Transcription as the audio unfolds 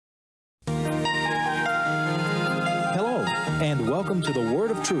and welcome to the Word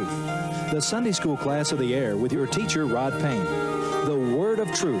of Truth, the Sunday school class of the air with your teacher, Rod Payne. The Word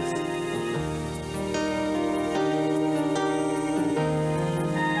of Truth.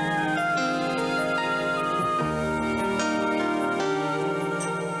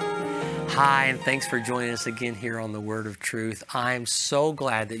 Hi, and thanks for joining us again here on the Word of Truth. I'm so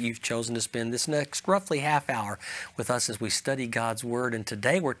glad that you've chosen to spend this next roughly half hour with us as we study God's Word. And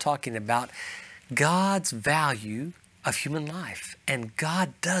today we're talking about God's value of human life. And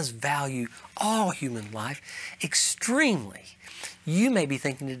God does value all human life extremely. You may be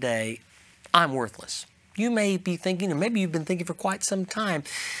thinking today, I'm worthless. You may be thinking, and maybe you've been thinking for quite some time,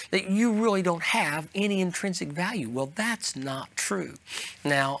 that you really don't have any intrinsic value. Well, that's not true.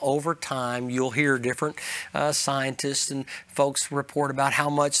 Now, over time, you'll hear different scientists and folks report about how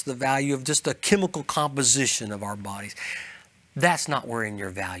much the value of just the chemical composition of our bodies. That's not wherein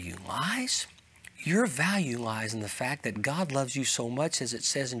your value lies. Your value lies in the fact that God loves you so much, as it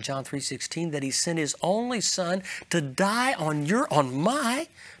says in John 3:16, that He sent His only Son to die on my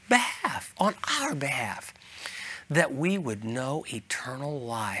behalf, on our behalf, that we would know eternal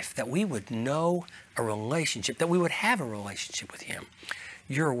life, that we would know a relationship, that we would have a relationship with Him.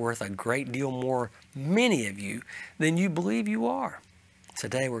 You're worth a great deal more, many of you, than you believe you are.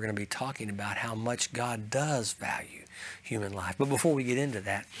 Today we're going to be talking about how much God does value human life. But before we get into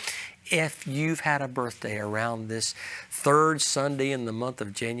that, if you've had a birthday around this third Sunday in the month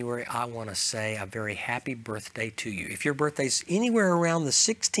of January, I want to say a very happy birthday to you. If your birthday's anywhere around the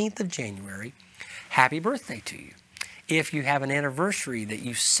 16th of January, happy birthday to you. If you have an anniversary that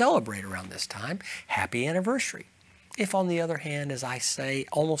you celebrate around this time, happy anniversary. If, on the other hand, as I say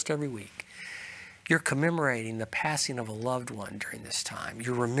almost every week, you're commemorating the passing of a loved one during this time,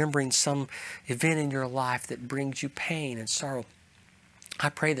 you're remembering some event in your life that brings you pain and sorrow, I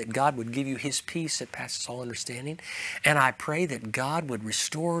pray that God would give you His peace that passes all understanding. And I pray that God would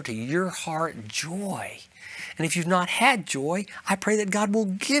restore to your heart joy. And if you've not had joy, I pray that God will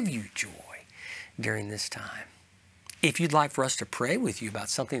give you joy during this time. If you'd like for us to pray with you about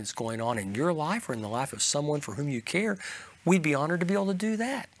something that's going on in your life or in the life of someone for whom you care, we'd be honored to be able to do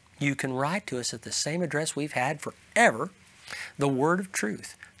that. You can write to us at the same address we've had forever, the Word of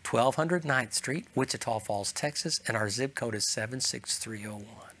Truth, 1200 9th Street, Wichita Falls, Texas, and our zip code is 76301.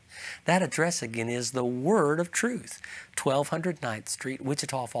 That address again is the Word of Truth, 1200 9th Street,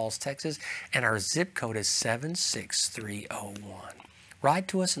 Wichita Falls, Texas, and our zip code is 76301. Write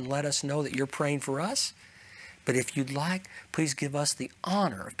to us and let us know that you're praying for us. But if you'd like, please give us the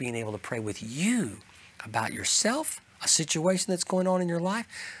honor of being able to pray with you about yourself, a situation that's going on in your life,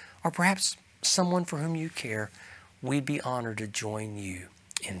 or perhaps someone for whom you care. We'd be honored to join you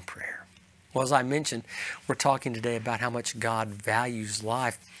in prayer. Well, as I mentioned, we're talking today about how much God values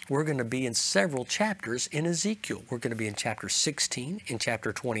life. We're going to be in several chapters in Ezekiel. We're going to be in chapter 16, in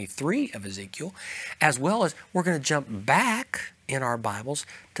chapter 23 of Ezekiel, as well as we're going to jump back in our Bibles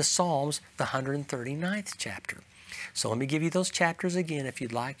to Psalms, the 139th chapter. So let me give you those chapters again. If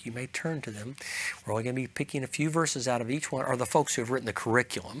you'd like, you may turn to them. We're only going to be picking a few verses out of each one, or the folks who have written the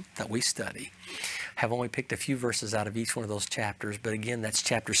curriculum that we study have only picked a few verses out of each one of those chapters. But again, that's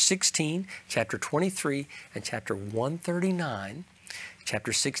chapter 16, chapter 23, and chapter 139.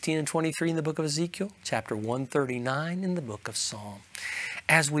 Chapter 16 and 23 in the book of Ezekiel, chapter 139 in the book of Psalm.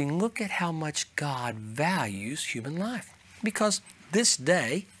 As we look at how much God values human life. Because this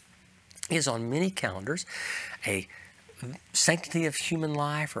day is on many calendars a sanctity of human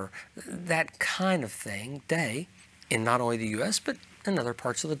life or that kind of thing day in not only the U.S. but in other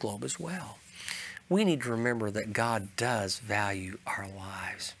parts of the globe as well. We need to remember that God does value our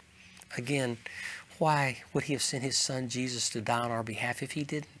lives. Again, why would He have sent His Son Jesus to die on our behalf if He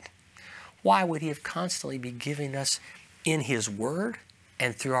didn't? Why would He have constantly be giving us in His Word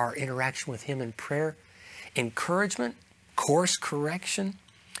and through our interaction with Him in prayer encouragement, course correction,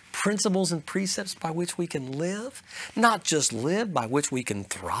 principles and precepts by which we can live, not just live, by which we can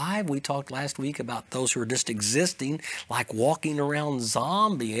thrive. We talked last week about those who are just existing, like walking around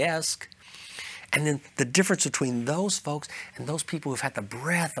zombie-esque. And then the difference between those folks and those people who've had the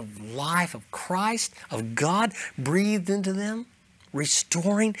breath of life of Christ, of God, breathed into them,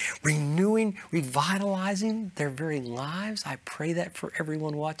 restoring, renewing, revitalizing their very lives. I pray that for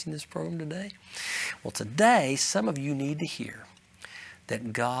everyone watching this program today. Well, today, some of you need to hear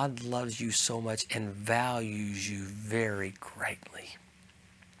that God loves you so much and values you very greatly.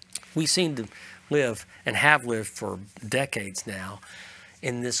 We seem to live and have lived for decades now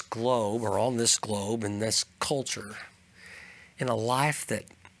in this globe, or on this globe, in this culture, in a life that,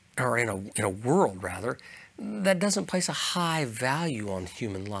 or in a world rather, that doesn't place a high value on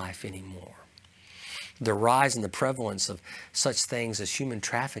human life anymore. the rise and the prevalence of such things as human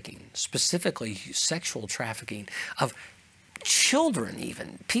trafficking, specifically sexual trafficking of children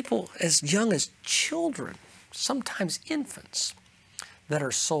even, people as young as children, sometimes infants, that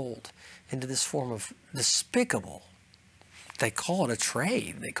are sold into this form of despicable, they call it a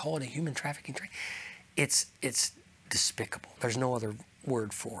trade, they call it a human trafficking trade. It's despicable. There's no other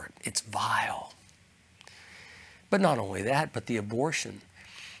word for it. It's vile. But not only that, but the abortion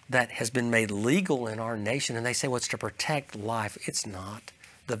that has been made legal in our nation, and they say, well, it's to protect life. It's not.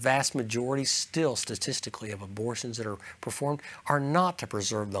 The vast majority still, statistically, of abortions that are performed are not to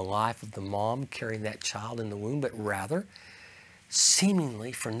preserve the life of the mom carrying that child in the womb, but rather,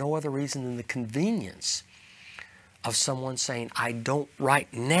 seemingly for no other reason than the convenience of someone saying, I don't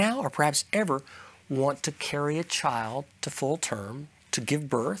right now, or perhaps ever, want to carry a child to full term, to give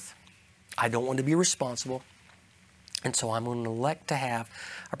birth. I don't want to be responsible. And so I'm going to elect to have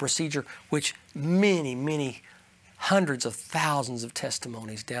a procedure which many hundreds of thousands of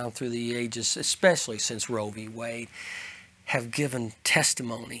testimonies down through the ages, especially since Roe v. Wade, have given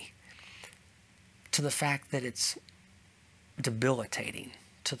testimony to the fact that it's debilitating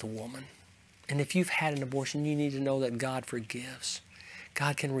to the woman. And if you've had an abortion, you need to know that God forgives.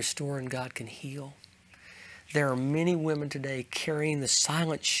 God can restore and God can heal. There are many women today carrying the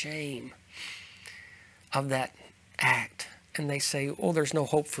silent shame of that act, and they say, oh, there's no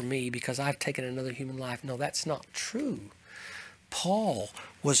hope for me because I've taken another human life. No, that's not true. Paul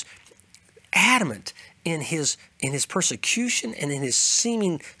was adamant in his persecution and in his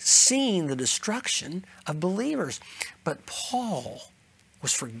seeing the destruction of believers. But Paul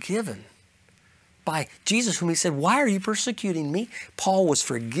was forgiven by Jesus, whom he said, why are you persecuting me? Paul was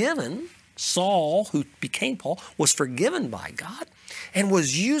forgiven. Saul, who became Paul, was forgiven by God and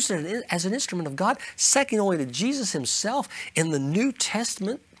was used as an instrument of God, second only to Jesus himself. In the New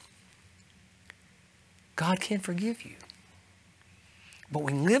Testament, God can forgive you. But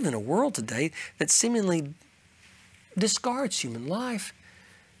we live in a world today that seemingly discards human life.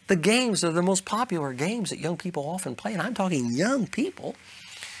 The games are the most popular games that young people often play, and I'm talking young people,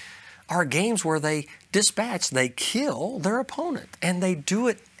 are games where they dispatch, they kill their opponent, and they do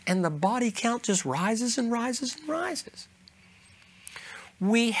it, and the body count just rises and rises and rises.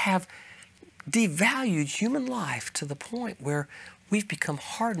 We have devalued human life to the point where we've become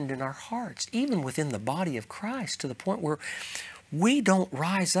hardened in our hearts, even within the body of Christ, to the point where we don't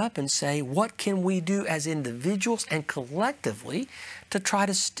rise up and say, what can we do as individuals and collectively to try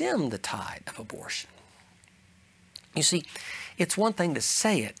to stem the tide of abortion? You see, it's one thing to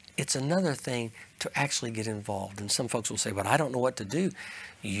say it. It's another thing to actually get involved. And some folks will say, but I don't know what to do.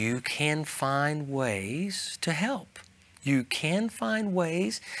 You can find ways to help. You can find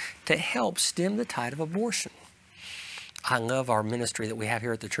ways to help stem the tide of abortion. I love our ministry that we have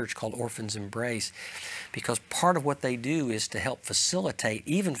here at the church called Orphans Embrace, because part of what they do is to help facilitate,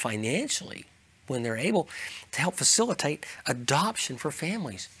 even financially, when they're able, to help facilitate adoption for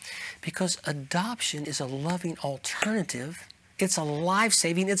families. Because adoption is a loving alternative. It's a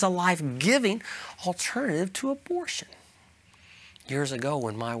life-saving, it's a life-giving alternative to abortion. Years ago,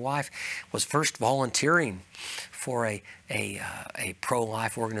 when my wife was first volunteering for a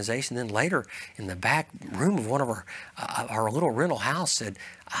pro-life organization, then later in the back room of one of our little rental house said,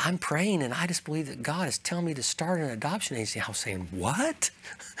 I'm praying and I just believe that God is telling me to start an adoption agency. I was saying, what?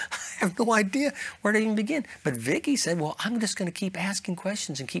 I have no idea where to even begin. But Vicki said, well, I'm just going to keep asking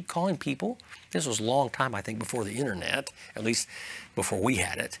questions and keep calling people. This was a long time, I think, before the internet, at least before we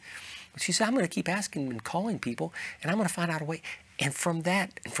had it. But she said, I'm going to keep asking and calling people, and I'm going to find out a way. And from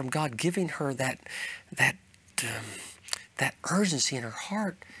that, and from God giving her that urgency in her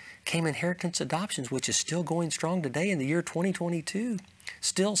heart, came Inheritance Adoptions, which is still going strong today in the year 2022.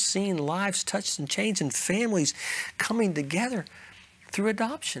 Still seeing lives touched and changed and families coming together through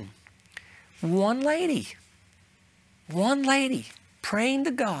adoption. One lady praying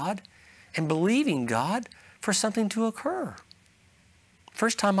to God and believing God for something to occur.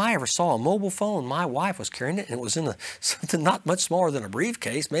 First time I ever saw a mobile phone, my wife was carrying it, and it was in something not much smaller than a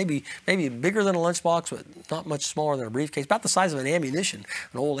briefcase, maybe bigger than a lunchbox, but not much smaller than a briefcase, about the size of an ammunition,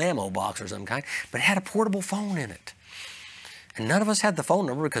 an old ammo box or some kind, but it had a portable phone in it. And none of us had the phone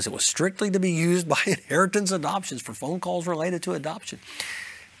number because it was strictly to be used by Inheritance Adoptions for phone calls related to adoption.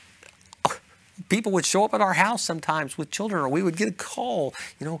 People would show up at our house sometimes with children, or we would get a call,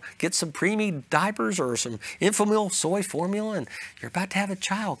 get some preemie diapers or some Infamil soy formula, and you're about to have a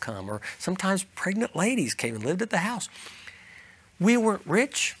child come. Or sometimes pregnant ladies came and lived at the house. We weren't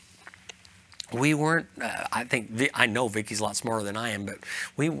rich. We weren't, I know Vicki's a lot smarter than I am, but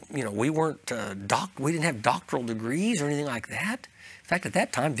we weren't, we didn't have doctoral degrees or anything like that. In fact, at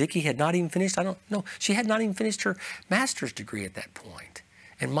that time, Vicki had not even finished, she had not even finished her master's degree at that point.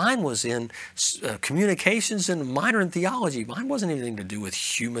 And mine was in communications and a minor in theology. Mine wasn't anything to do with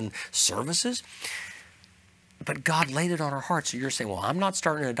human services. But God laid it on our hearts. So you're saying, well, I'm not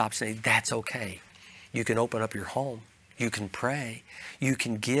starting an adoption aid. That's okay. You can open up your home. You can pray. You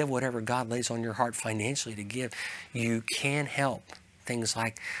can give whatever God lays on your heart financially to give. You can help things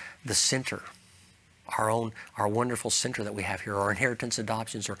like the center, our wonderful center that we have here, our inheritance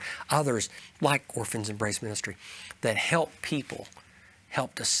adoptions, or others like Orphans Embrace Ministry that help people,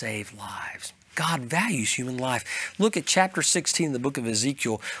 help to save lives. God values human life. Look at chapter 16 in the book of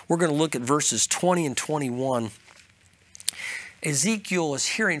Ezekiel. We're going to look at verses 20 and 21. Ezekiel is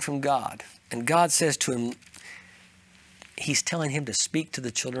hearing from God, and God says to him, he's telling him to speak to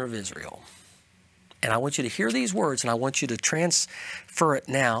the children of Israel. And I want you to hear these words, and I want you to transfer it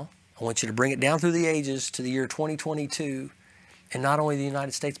now. I want you to bring it down through the ages to the year 2022, and not only the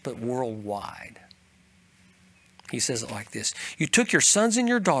United States, but worldwide. He says it like this: you took your sons and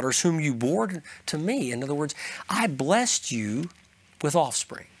your daughters whom you bore to me. In other words, I blessed you with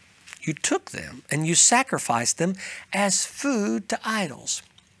offspring. You took them and you sacrificed them as food to idols.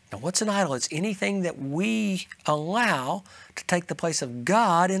 Now, what's an idol? It's anything that we allow to take the place of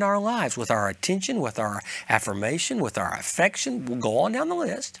God in our lives, with our attention, with our affirmation, with our affection. We'll go on down the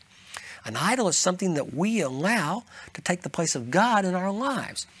list. An idol is something that we allow to take the place of God in our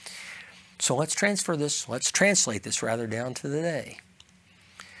lives. So let's translate this rather down to the day.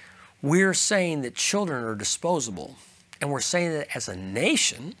 We're saying that children are disposable, and we're saying it as a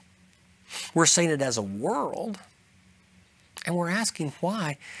nation, we're saying it as a world, and we're asking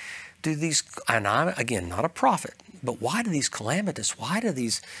why do these, and I'm, again, not a prophet, but why do these why do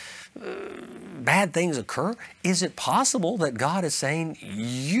these bad things occur? Is it possible that God is saying,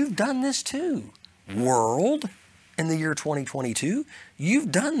 you've done this too? World, in the year 2022,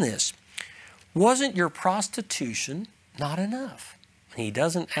 you've done this. Wasn't your prostitution not enough? He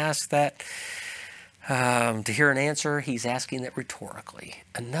doesn't ask that to hear an answer. He's asking that rhetorically.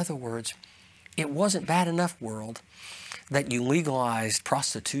 In other words, it wasn't bad enough, world, that you legalized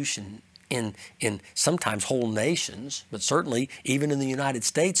prostitution in sometimes whole nations, but certainly even in the United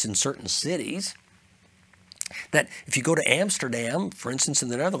States in certain cities. That if you go to Amsterdam, for instance, in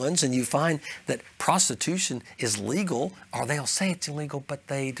the Netherlands, and you find that prostitution is legal, or they'll say it's illegal, but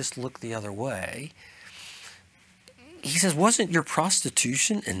they just look the other way. He says, wasn't your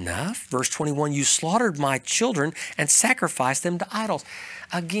prostitution enough? Verse 21, you slaughtered my children and sacrificed them to idols.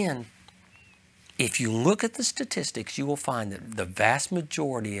 Again, if you look at the statistics, you will find that the vast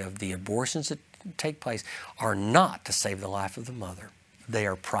majority of the abortions that take place are not to save the life of the mother. They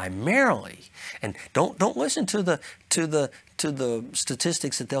are primarily, and don't listen to the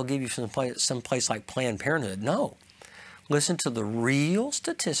statistics that they'll give you from some place like Planned Parenthood. No, listen to the real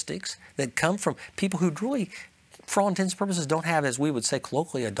statistics that come from people who really, for all intents and purposes, don't have, as we would say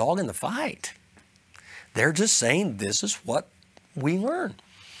colloquially, a dog in the fight. They're just saying this is what we learn.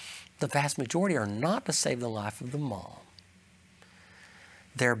 The vast majority are not to save the life of the mom.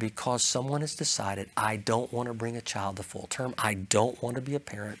 They're because someone has decided, I don't want to bring a child to full term. I don't want to be a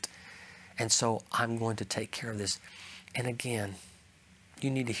parent. And so I'm going to take care of this. And again, you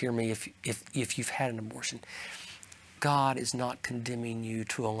need to hear me if you've had an abortion. God is not condemning you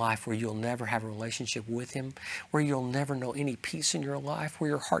to a life where you'll never have a relationship with Him, where you'll never know any peace in your life, where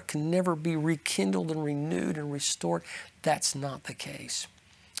your heart can never be rekindled and renewed and restored. That's not the case.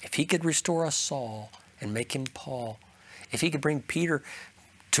 If He could restore us Saul and make him Paul, if He could bring Peter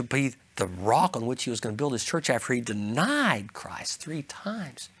to be the rock on which he was going to build his church after he denied Christ 3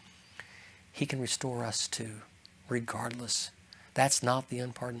 times, He can restore us too, regardless. That's not the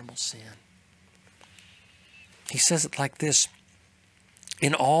unpardonable sin. He says it like this: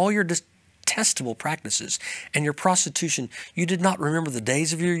 in all your detestable practices and your prostitution, you did not remember the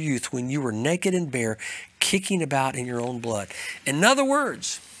days of your youth when you were naked and bare, kicking about in your own blood. In other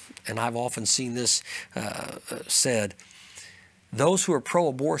words, and I've often seen this said, those who are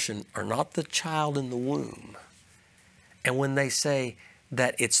pro-abortion are not the child in the womb. And when they say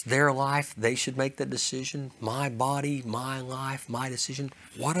that it's their life, they should make the decision, my body, my life, my decision,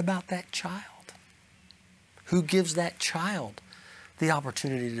 what about that child? Who gives that child the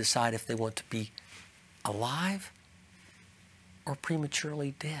opportunity to decide if they want to be alive or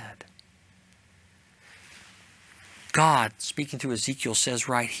prematurely dead? God, speaking through Ezekiel, says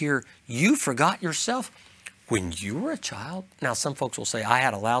right here, you forgot yourself when you were a child. Now, some folks will say, I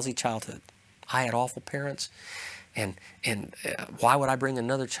had a lousy childhood. I had awful parents. And why would I bring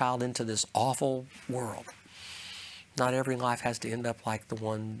another child into this awful world? Not every life has to end up like the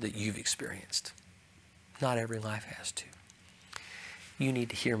one that you've experienced. Not every life has to. you need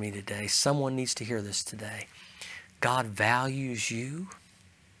to hear me today. Someone needs to hear this today. God values you,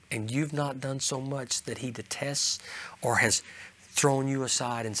 and you've not done so much that he detests or has thrown you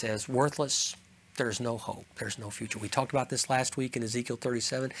aside and says, worthless, there's no hope, there's no future. We talked about this last week in Ezekiel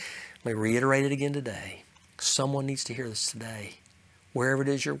 37. Let me reiterate it again today. Someone needs to hear this today. Wherever it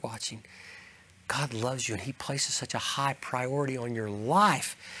is you're watching, God loves you, and he places such a high priority on your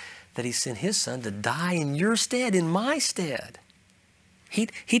life that he sent his son to die in your stead, in my stead.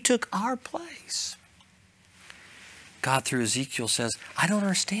 He took our place. God, through Ezekiel, says, I don't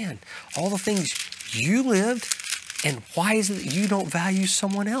understand all the things you lived, and why is it that you don't value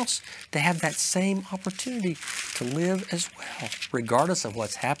someone else to have that same opportunity to live as well? Regardless of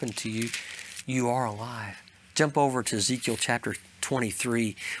what's happened to you, you are alive. Jump over to Ezekiel chapter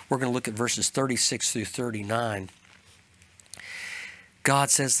 23. We're going to look at verses 36 through 39.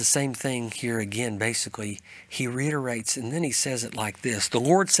 God says the same thing here again, basically. He reiterates, and then he says it like this. The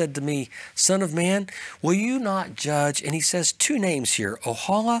Lord said to me, Son of man, will you not judge? And he says two names here,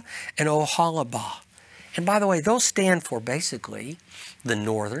 Ohala and Oholibah. And by the way, those stand for basically the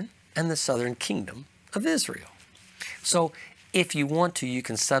northern and the southern kingdom of Israel. So if you want to, you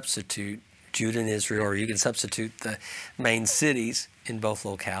can substitute Judah and Israel, or you can substitute the main cities in both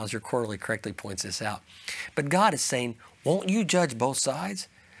locales. Your quarterly correctly points this out. But God is saying, won't you judge both sides?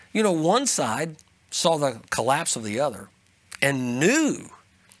 You know, one side saw the collapse of the other and knew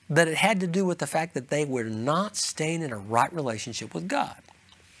that it had to do with the fact that they were not staying in a right relationship with God.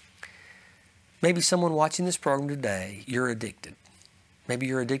 Maybe someone watching this program today, you're addicted. Maybe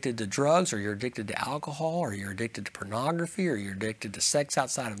you're addicted to drugs, or you're addicted to alcohol, or you're addicted to pornography, or you're addicted to sex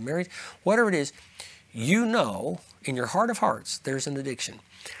outside of marriage. Whatever it is, you know in your heart of hearts there's an addiction.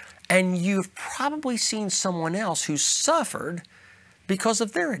 And you've probably seen someone else who suffered because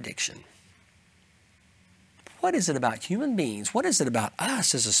of their addiction. What is it about human beings? What is it about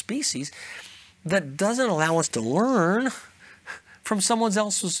us as a species that doesn't allow us to learn from someone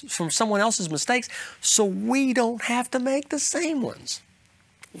else's mistakes so we don't have to make the same ones?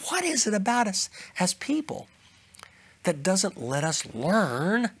 What is it about us as people that doesn't let us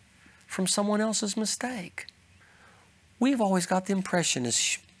learn from someone else's mistake? We've always got the impression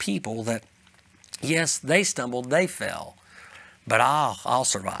as people that, yes, they stumbled, they fell, but I'll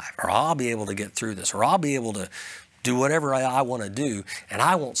survive, or I'll be able to get through this, or I'll be able to do whatever I want to do, and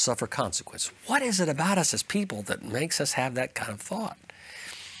I won't suffer consequence. What is it about us as people that makes us have that kind of thought?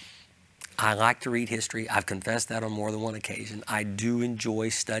 I like to read history. I've confessed that on more than one occasion. I do enjoy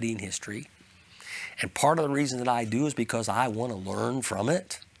studying history. And part of the reason that I do is because I want to learn from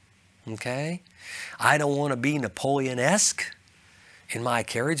it. Okay? I don't want to be Napoleon-esque in my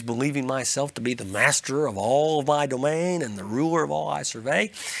carriage, believing myself to be the master of all of my domain and the ruler of all I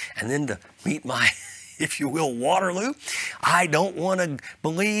survey, and then to meet my, if you will, Waterloo. I don't want to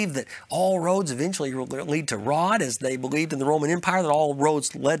believe that all roads eventually lead to Rome, as they believed in the Roman Empire that all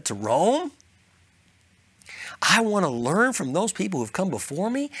roads led to Rome. I want to learn from those people who have come before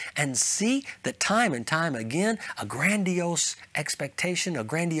me and see that time and time again, a grandiose expectation, a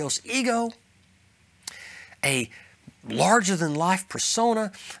grandiose ego, a larger-than-life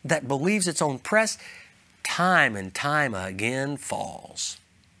persona that believes its own press, time and time again falls.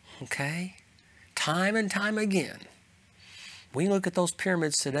 Okay? Time and time again. We look at those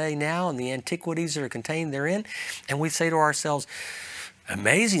pyramids today now and the antiquities that are contained therein, and we say to ourselves,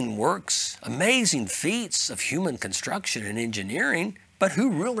 amazing works, amazing feats of human construction and engineering, but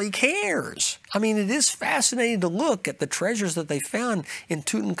who really cares? I mean, it is fascinating to look at the treasures that they found in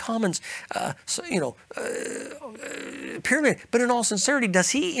Tutankhamun's, pyramid. But in all sincerity,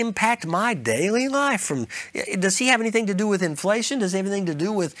 does he impact my daily life? Does he have anything to do with inflation? Does he have anything to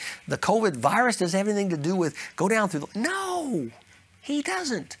do with the COVID virus? Does he have anything to do with go down through the... No, he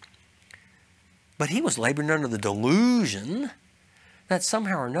doesn't. But he was laboring under the delusion that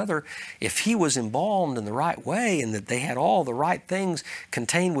somehow or another, if he was embalmed in the right way and that they had all the right things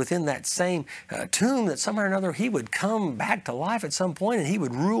contained within that same tomb, that somehow or another he would come back to life at some point and he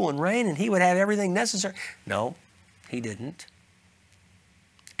would rule and reign and he would have everything necessary. No, he didn't.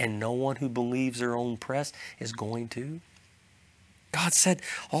 And no one who believes their own press is going to. God said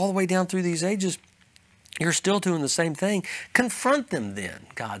all the way down through these ages, you're still doing the same thing. Confront them then,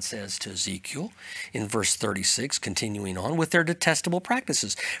 God says to Ezekiel in verse 36, continuing on, with their detestable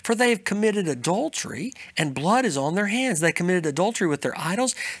practices. For they have committed adultery, and blood is on their hands. They committed adultery with their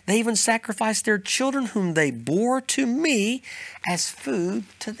idols. They even sacrificed their children, whom they bore to me as food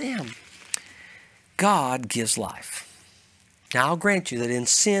to them. God gives life. Now, I'll grant you that in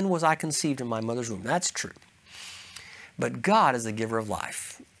sin was I conceived in my mother's womb. That's true. But God is the giver of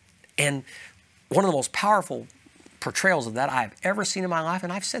life. And one of the most powerful portrayals of that I've ever seen in my life,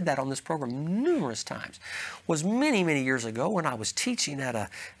 and I've said that on this program numerous times, was many, many years ago when I was teaching at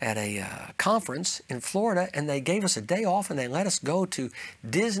a conference in Florida, and they gave us a day off and they let us go to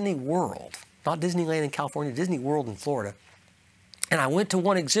Disney World, not Disneyland in California, Disney World in Florida. And I went to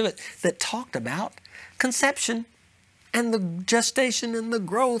one exhibit that talked about conception and the gestation and the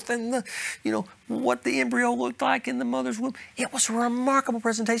growth and the, what the embryo looked like in the mother's womb. It was a remarkable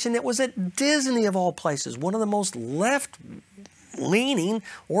presentation. It was at Disney of all places, one of the most left-leaning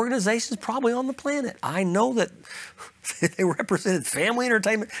organizations probably on the planet. I know that they represented family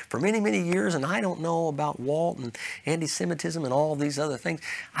entertainment for many, many years, and I don't know about Walt and anti-Semitism and all these other things.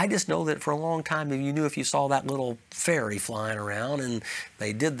 I just know that for a long time, you knew if you saw that little fairy flying around and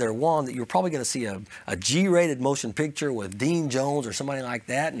they did their wand, that you were probably going to see a G-rated motion picture with Dean Jones or somebody like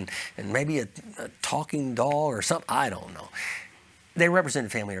that, and maybe a talking doll or something. I don't know. They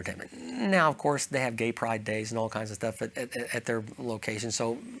represented family entertainment. Now, of course, they have gay pride days and all kinds of stuff at their location,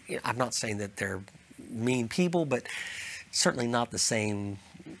 so I'm not saying that they're mean people, but certainly not the same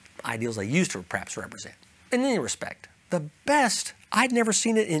ideals they used to perhaps represent. In any respect, the best, I'd never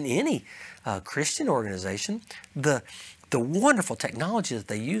seen it in any Christian organization, the wonderful technology that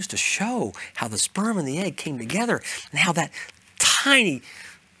they used to show how the sperm and the egg came together and how that tiny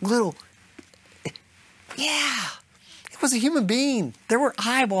little, it was a human being. There were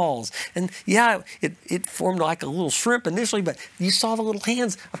eyeballs. And yeah, it formed like a little shrimp initially, but you saw the little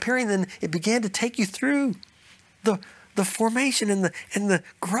hands appearing, then it began to take you through the formation and the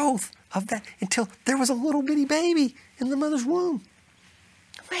growth of that until there was a little bitty baby in the mother's womb.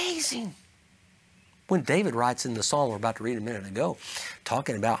 Amazing. When David writes in the psalm we're about to read a minute ago,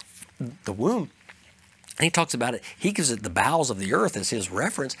 talking about the womb, and he talks about it, he gives it the bowels of the earth as his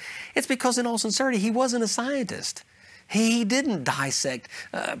reference. It's because in all sincerity, he wasn't a scientist. He didn't dissect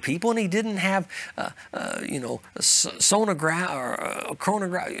people, and he didn't have, sonographs,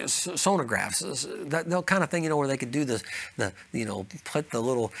 that kind of thing, where they could do put the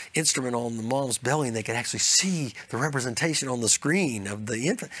little instrument on the mom's belly, and they could actually see the representation on the screen of the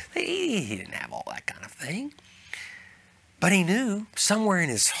infant. He didn't have all that kind of thing. But he knew, somewhere in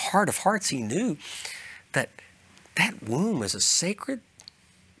his heart of hearts, he knew that that womb is a sacred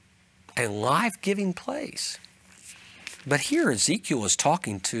and life-giving place. But here Ezekiel is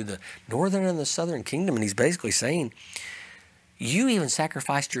talking to the northern and the southern kingdom, and he's basically saying, you even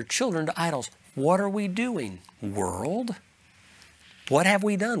sacrificed your children to idols. What are we doing, world? What have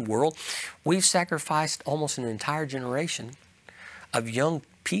we done, world? We've sacrificed almost an entire generation of young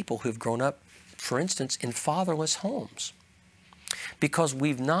people who've grown up, for instance, in fatherless homes. Because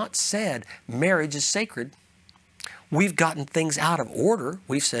we've not said marriage is sacred. We've gotten things out of order.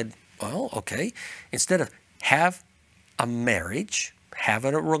 We've said, well, okay, instead of have a marriage, have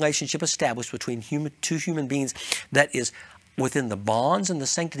a relationship established between two human beings that is within the bonds and the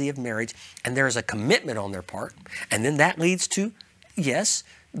sanctity of marriage, and there is a commitment on their part, and then that leads to, yes,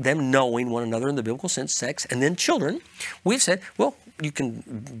 them knowing one another in the biblical sense, sex, and then children. We've said, well, you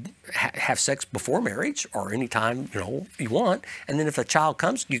can have sex before marriage or any time you want, and then if a child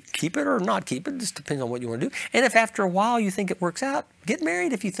comes, you keep it or not keep it. It just depends on what you want to do. And if after a while you think it works out, get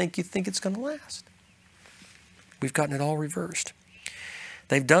married if you think it's going to last. We've gotten it all reversed.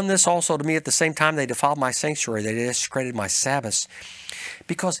 They've done this also to me at the same time they defiled my sanctuary. They desecrated my Sabbaths.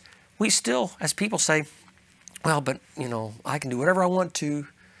 Because we still, as people say, well, but, I can do whatever I want to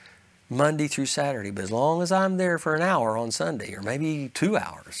Monday through Saturday, but as long as I'm there for an hour on Sunday, or maybe 2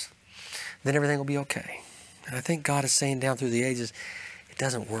 hours, then everything will be okay. And I think God is saying down through the ages, it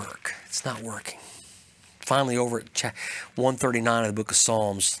doesn't work. It's not working. Finally, over at 139 of the book of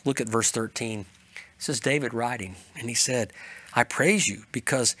Psalms, look at verse 13. This is David writing, and he said, I praise you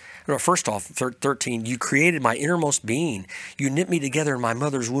because, first off, 13, you created my innermost being. You knit me together in my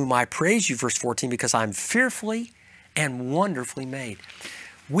mother's womb. I praise you, verse 14, because I'm fearfully and wonderfully made.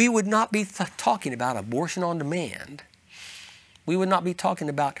 We would not be talking about abortion on demand. We would not be talking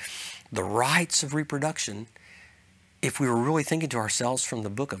about the rights of reproduction if we were really thinking to ourselves from the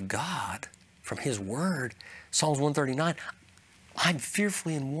book of God, from His Word, Psalms 139, I'm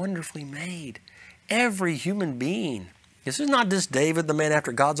fearfully and wonderfully made. Every human being. This is not just David, the man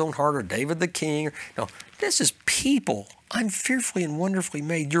after God's own heart, or David the king. No, this is people. I'm fearfully and wonderfully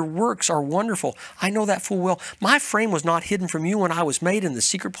made. Your works are wonderful. I know that full well. My frame was not hidden from you when I was made in the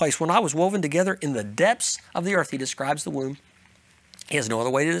secret place, when I was woven together in the depths of the earth. He describes the womb. He has no other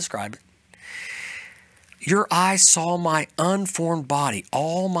way to describe it. Your eyes saw my unformed body.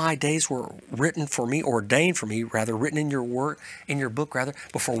 All my days were written for me, ordained for me, rather, written in your book,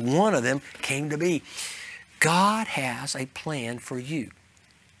 before one of them came to be. God has a plan for you.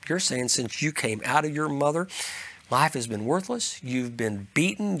 You're saying since you came out of your mother, life has been worthless, you've been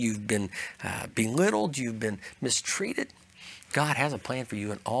beaten, you've been belittled, you've been mistreated, God has a plan for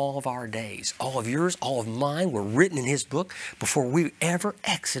you in all of our days. All of yours, all of mine were written in His book before we ever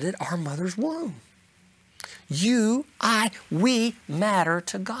exited our mother's womb. You, we matter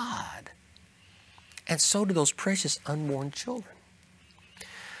to God. And so do those precious unborn children.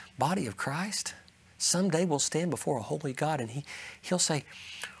 Body of Christ, someday we'll stand before a holy God and He'll say,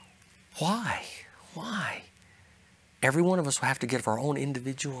 why? Why? Every one of us will have to give our own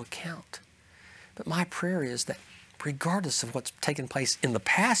individual account. But my prayer is that regardless of what's taken place in the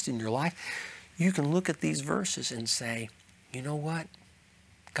past in your life, you can look at these verses and say, you know what?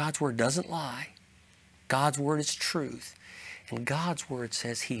 God's Word doesn't lie. God's Word is truth. And God's Word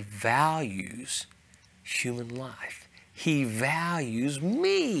says He values human life. He values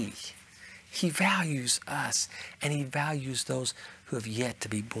me. He values us. And He values those who have yet to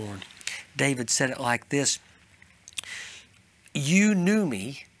be born. David said it like this, you knew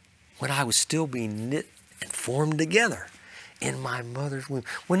me when I was still being knit and formed together in my mother's womb.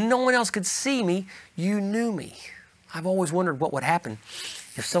 When no one else could see me, you knew me. I've always wondered what would happen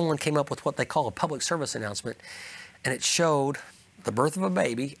if someone came up with what they call a public service announcement and it showed the birth of a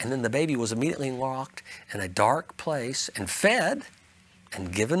baby and then the baby was immediately locked in a dark place and fed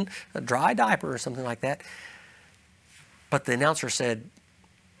and given a dry diaper or something like that. But the announcer said,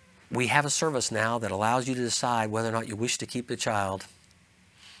 we have a service now that allows you to decide whether or not you wish to keep the child.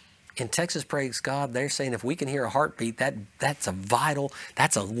 In Texas, praise God, they're saying if we can hear a heartbeat, that's a vital,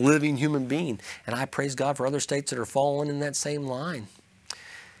 that's a living human being. And I praise God for other states that are following in that same line.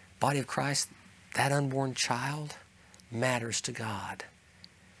 Body of Christ, that unborn child matters to God.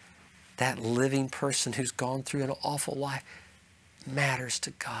 That living person who's gone through an awful life matters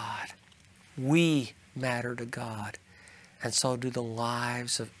to God. We matter to God. And so do the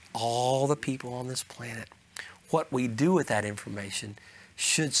lives of all the people on this planet. What we do with that information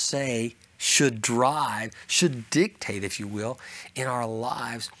should say, should drive, should dictate, if you will, in our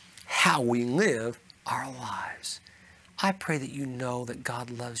lives, how we live our lives. I pray that you know that God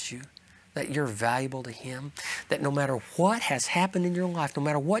loves you, that you're valuable to Him, that no matter what has happened in your life, no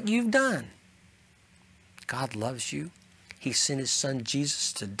matter what you've done, God loves you. He sent His Son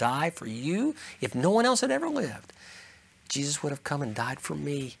Jesus to die for you. If no one else had ever lived, Jesus would have come and died for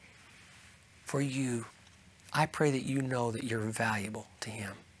me, for you. I pray that you know that you're valuable to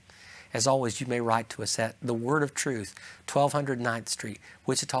Him. As always, you may write to us at The Word of Truth, 1200 9th Street,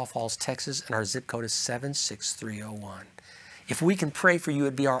 Wichita Falls, Texas, and our zip code is 76301. If we can pray for you,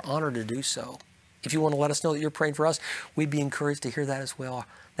 it'd be our honor to do so. If you want to let us know that you're praying for us, we'd be encouraged to hear that as well.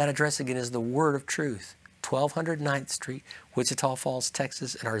 That address again is The Word of Truth, 1200 9th Street, Wichita Falls,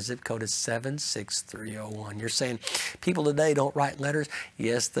 Texas, and our zip code is 76301. You're saying, people today don't write letters?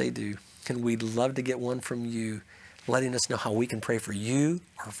 Yes, they do. And we'd love to get one from you, letting us know how we can pray for you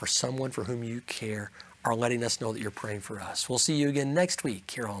or for someone for whom you care, or letting us know that you're praying for us. We'll see you again next week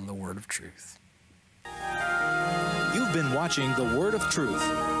here on The Word of Truth. You've been watching The Word of Truth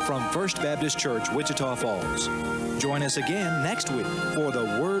from First Baptist Church, Wichita Falls. Join us again next week for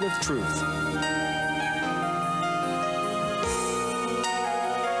The Word of Truth.